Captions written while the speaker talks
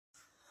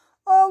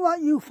All right,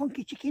 you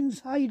funky chickens,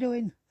 how you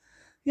doing?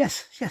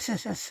 Yes.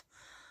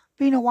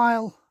 Been a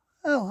while.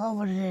 Oh,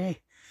 over a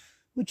day,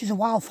 which is a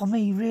while for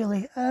me,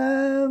 really.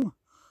 Been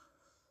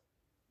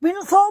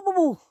at Thought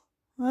Bubble.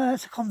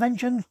 It's a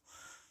convention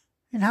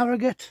in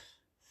Harrogate.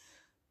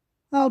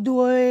 I'll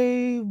do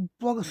a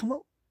blog or something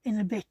in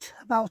a bit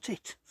about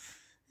it.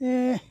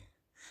 It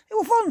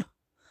was fun.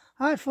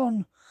 I had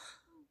fun.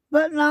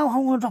 But now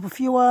I'm going to drop a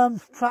few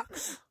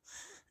tracks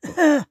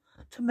to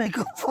make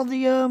up for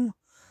the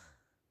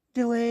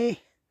delay.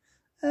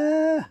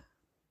 Here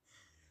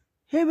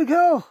we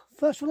go.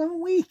 First 11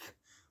 week.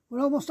 We're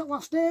almost at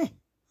last day.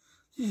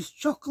 This is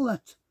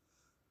Chocolate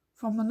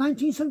from the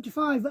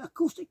 1975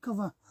 acoustic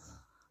cover.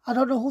 I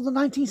don't know who the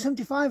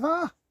 1975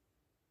 are.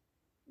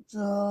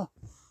 So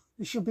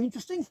this should be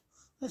interesting.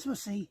 Let's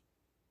see.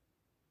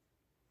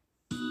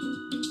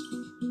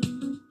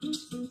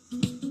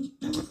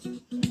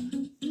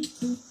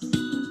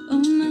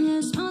 Oh, my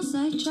hair smells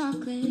like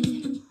chocolate.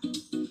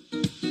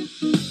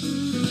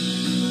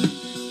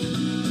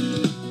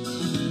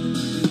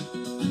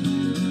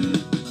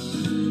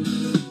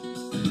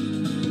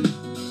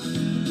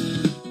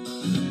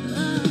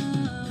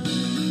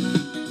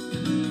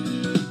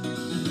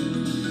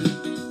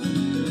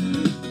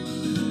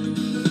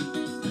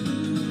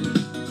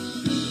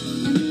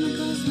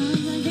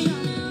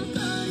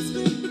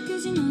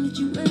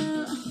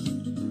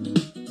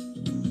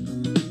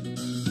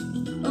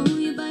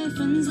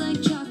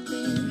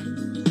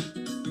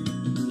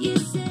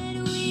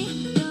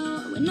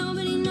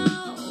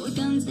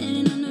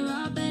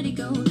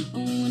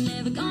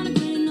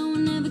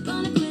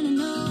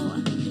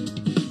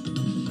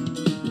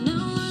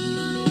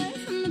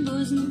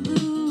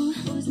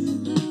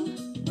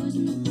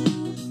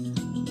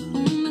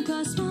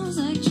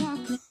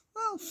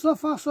 So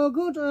far so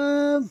good.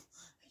 It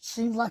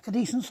seems like a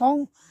decent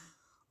song.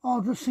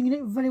 Audrey's singing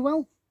it very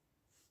well,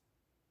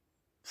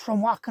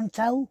 from what I can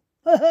tell.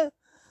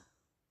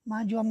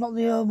 Mind you, I'm not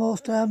the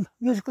most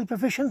musically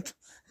proficient.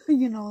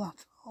 You know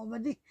that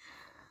already.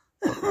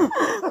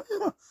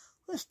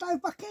 Let's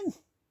dive back in.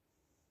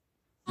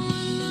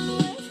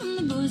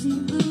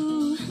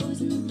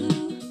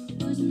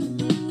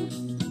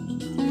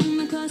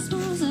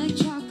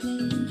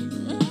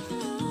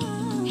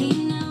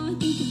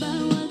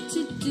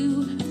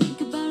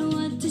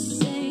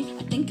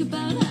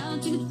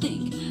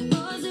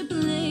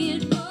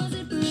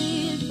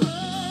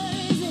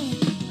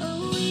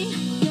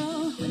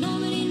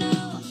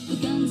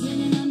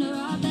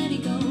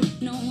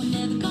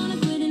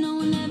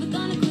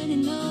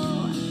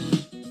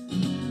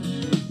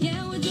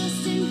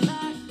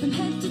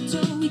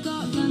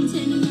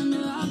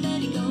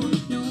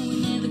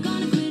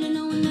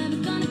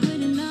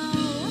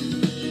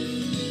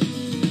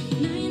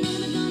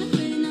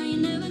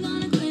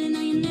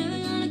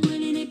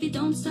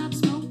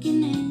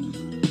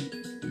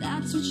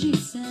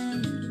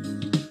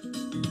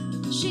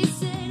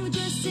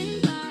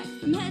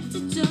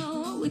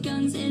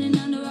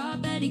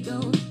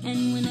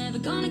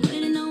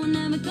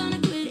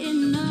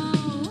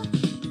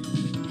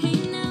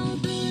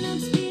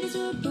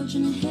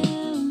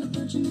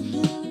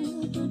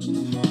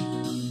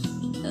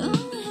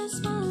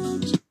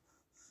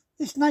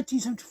 This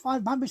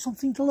 1975 might be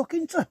something to look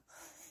into.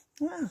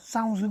 Yeah,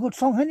 sounds a good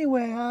song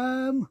anyway.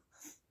 Who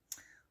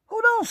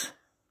knows?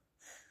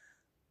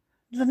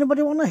 Does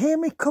anybody want to hear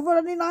me cover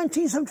any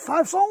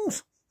 1975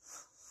 songs?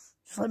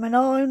 Just let me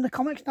know in the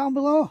comments down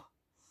below.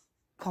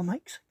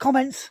 Comments.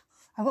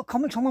 I've got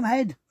comics on my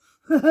head.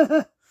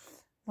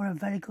 What a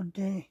very good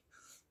day.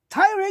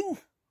 Tiring,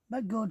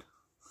 but good.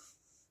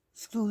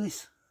 Let's do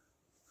this.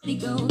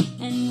 Go,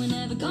 and we're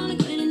never gonna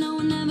quit it, no,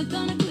 we're never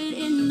gonna quit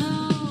it,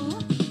 no.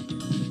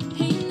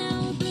 Hey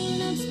now, we're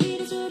playing up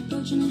speed as we're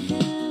approaching the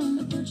hill,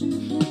 approaching the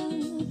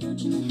hill,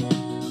 approaching the hill.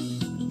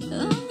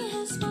 Oh, my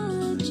hair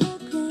smells like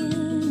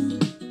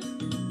chocolate.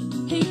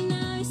 Hey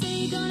now, you say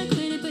you're gonna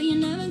quit it, but you're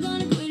never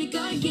gonna quit it.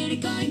 Gotta get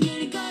it, gotta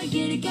get it, gotta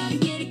get it, gotta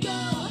get it, go.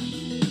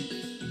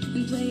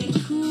 And play it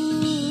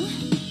cool.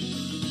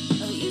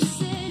 Oh, you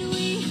said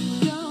we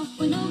go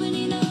where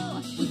nobody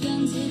know. With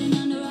guns hidden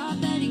under our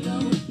bed, go.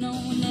 No,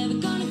 we're never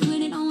gonna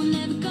quit it, no, we're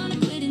never gonna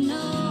quit it,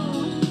 no.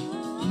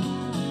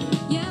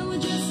 Yeah, we're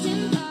dressed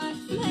in black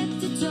from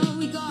head to toe.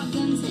 We got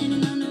guns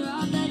hidden under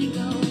our bed,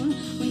 go.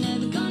 We're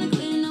never gonna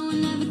quit it, no,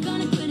 we're never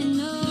gonna quit it,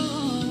 no.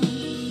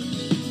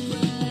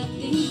 Well, I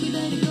think we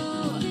better go.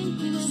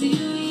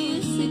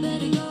 Serious, we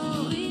better go.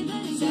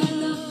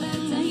 Saddle up,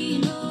 bags, I hear you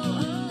know.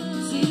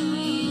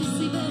 Serious,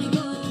 we better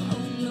go.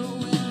 Oh no,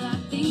 well, I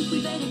think we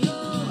better go.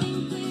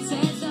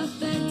 Saddle up,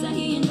 bags, I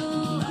hear you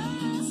know.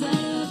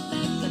 Saddle up,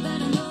 bags, I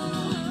better know.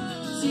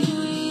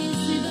 Serious,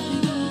 we better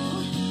go.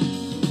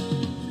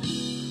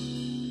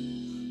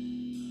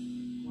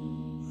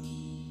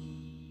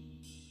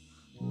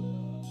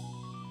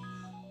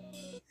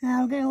 Now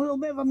I'm getting a little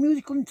bit of a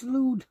musical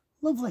interlude.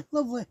 Lovely,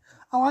 lovely.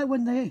 I like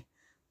when the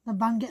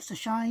band gets to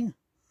shine.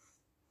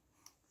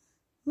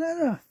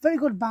 They're a very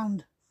good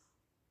band.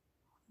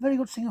 Very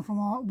good singer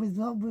from with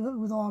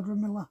Audrey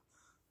Miller.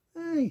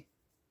 Hey.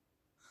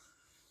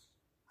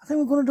 I think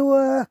we're going to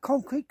do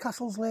concrete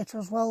castles later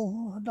as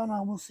well. I don't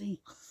know, we'll see.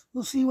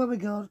 We'll see where we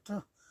go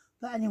to.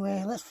 But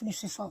anyway, let's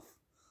finish this off.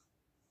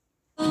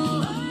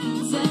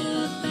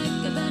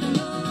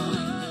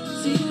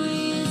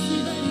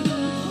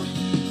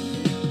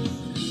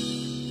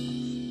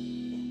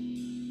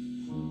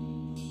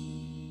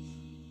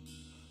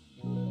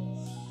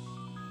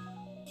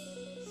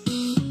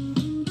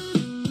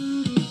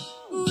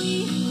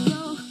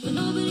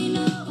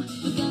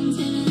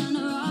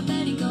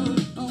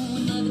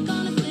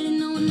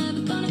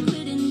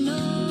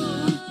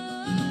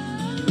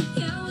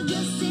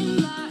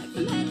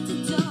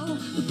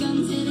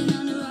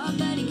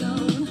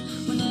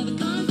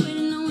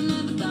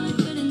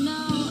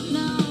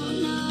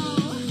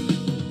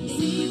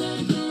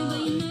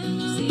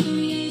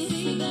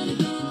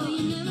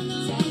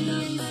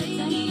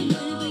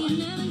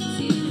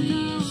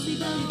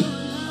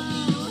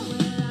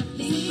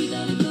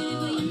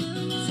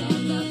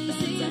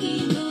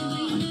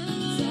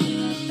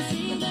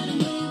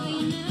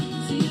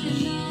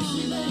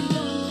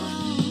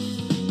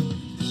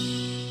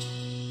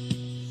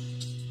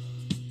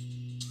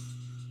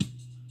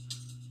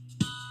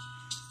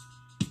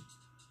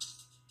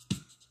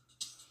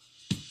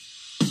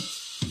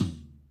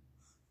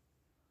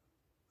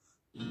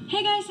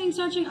 Hey guys, thanks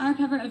for watching our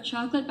cover of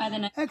Chocolate by the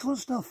Night. Excellent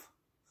stuff.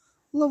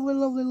 Lovely,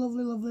 lovely,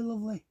 lovely, lovely,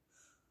 lovely.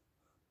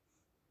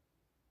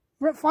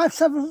 We're at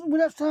 5-7.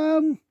 We're at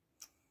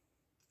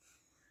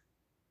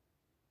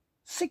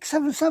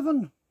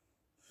 677.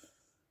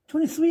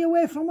 23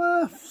 away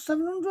from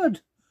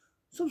 700.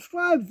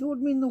 Subscribe. That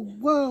would mean the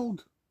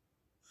world.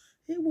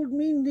 It would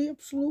mean the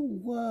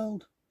absolute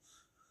world.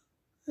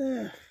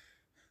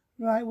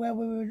 Right,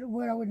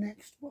 where are we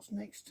next? What's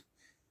next?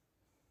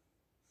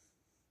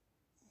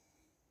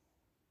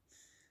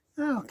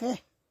 Ah,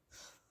 okay.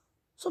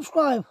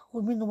 Subscribe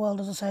would mean the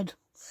world, as I said.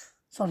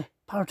 Sorry,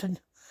 parroting.